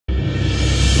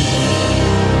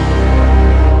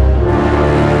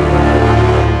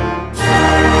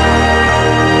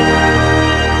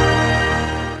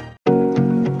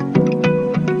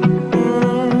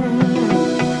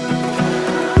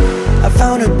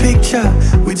picture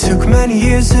we took many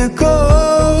years ago,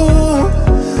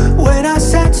 when I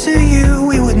said to you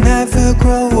we would never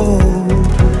grow old.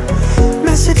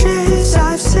 Messages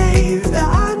I've saved that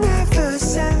I never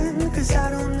send, cause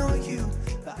I don't know you,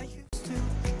 but I used to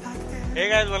back then. Hey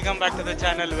guys, welcome back to the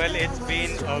channel. Well, it's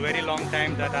been a very long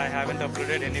time that I haven't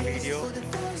uploaded any video.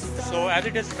 So as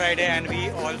it is Friday and we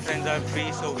all friends are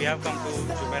free, so we have come to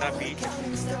Jumeirah Beach.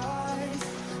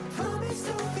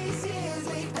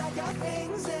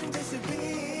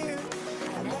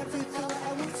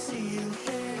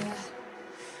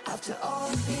 After all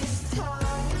this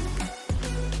time.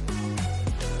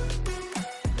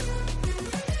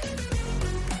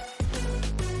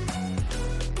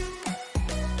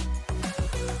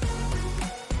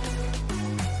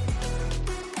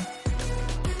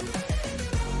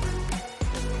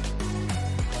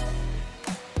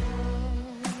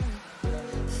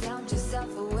 Found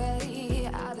yourself a way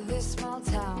out of this small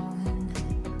town.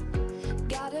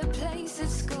 Got a place at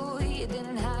school you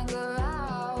didn't hang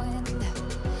around.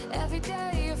 Every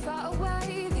day you're far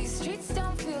away, these streets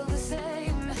don't feel the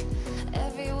same.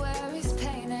 Everywhere is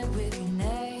painted with your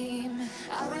name.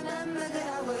 I remember that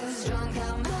I was drunk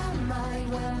out my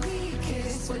mind when we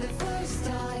kissed for the first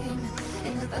time.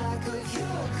 In the back of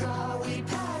your car we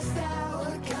passed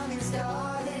out, counting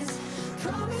stars.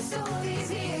 Promised all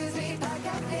these years we'd pack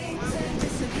our things and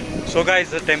disappear. So guys,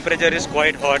 the temperature is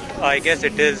quite hot. I guess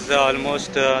it is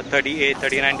almost 38,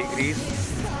 39 degrees.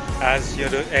 As you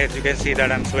can see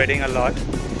that I'm sweating a lot.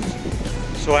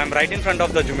 So I'm right in front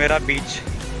of the Jumeirah Beach.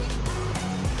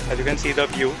 As you can see the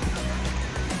view.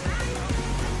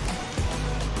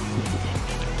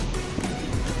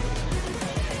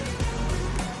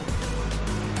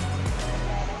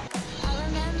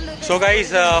 So guys,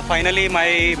 finally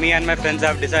me and my friends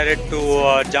have decided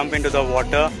to jump into the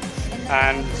water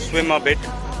and swim a bit,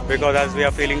 because as we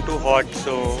are feeling too hot,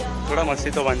 so thoda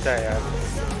masti to banta hai yaar.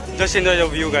 Just enjoy your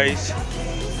view, guys.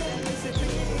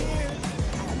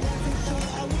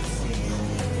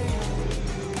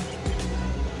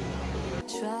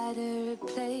 Try to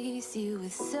replace you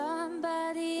with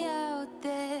somebody out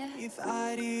there. If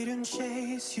I didn't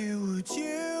chase you, would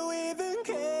you even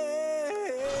care?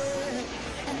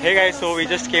 Hey guys, so we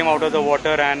just came out of the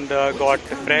water and got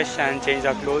fresh and changed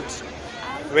our clothes.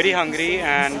 Very hungry,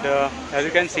 and as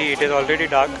you can see, it is already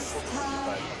dark.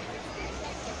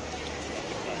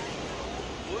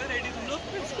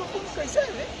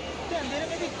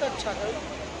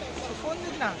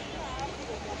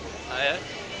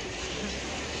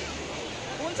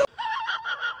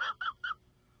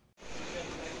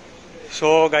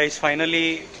 So guys,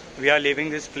 finally we are leaving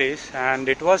this place and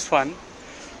it was fun.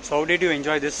 So how did you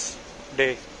enjoy this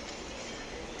day?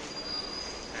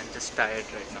 I'm just tired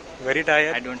right now. Very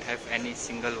tired? I don't have any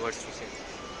single words to say.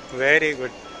 Very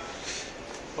good.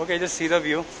 Okay, just see the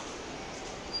view.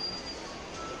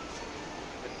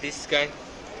 But this guy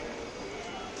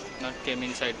not came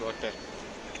inside water.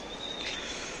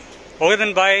 Okay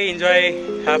then, bye,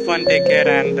 enjoy, have fun, take care,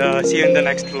 and see you in the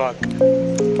next vlog.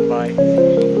 Bye.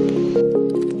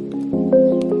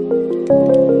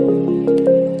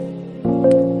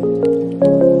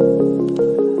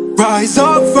 Rise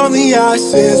up from the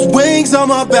ashes, wings on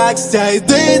my back, stay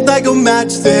lit like a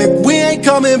matchstick. We ain't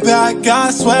coming back, I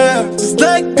swear. Just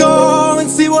let go and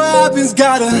see what happens.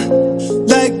 Gotta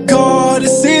let go to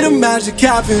see the magic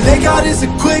happen. They got us a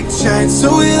quick change,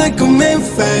 so we like them in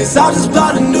phase. I just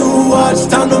bought a new watch,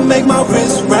 time to make my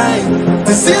wrist ring.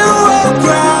 The zero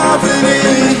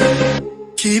gravity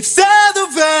keeps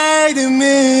elevating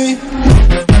me.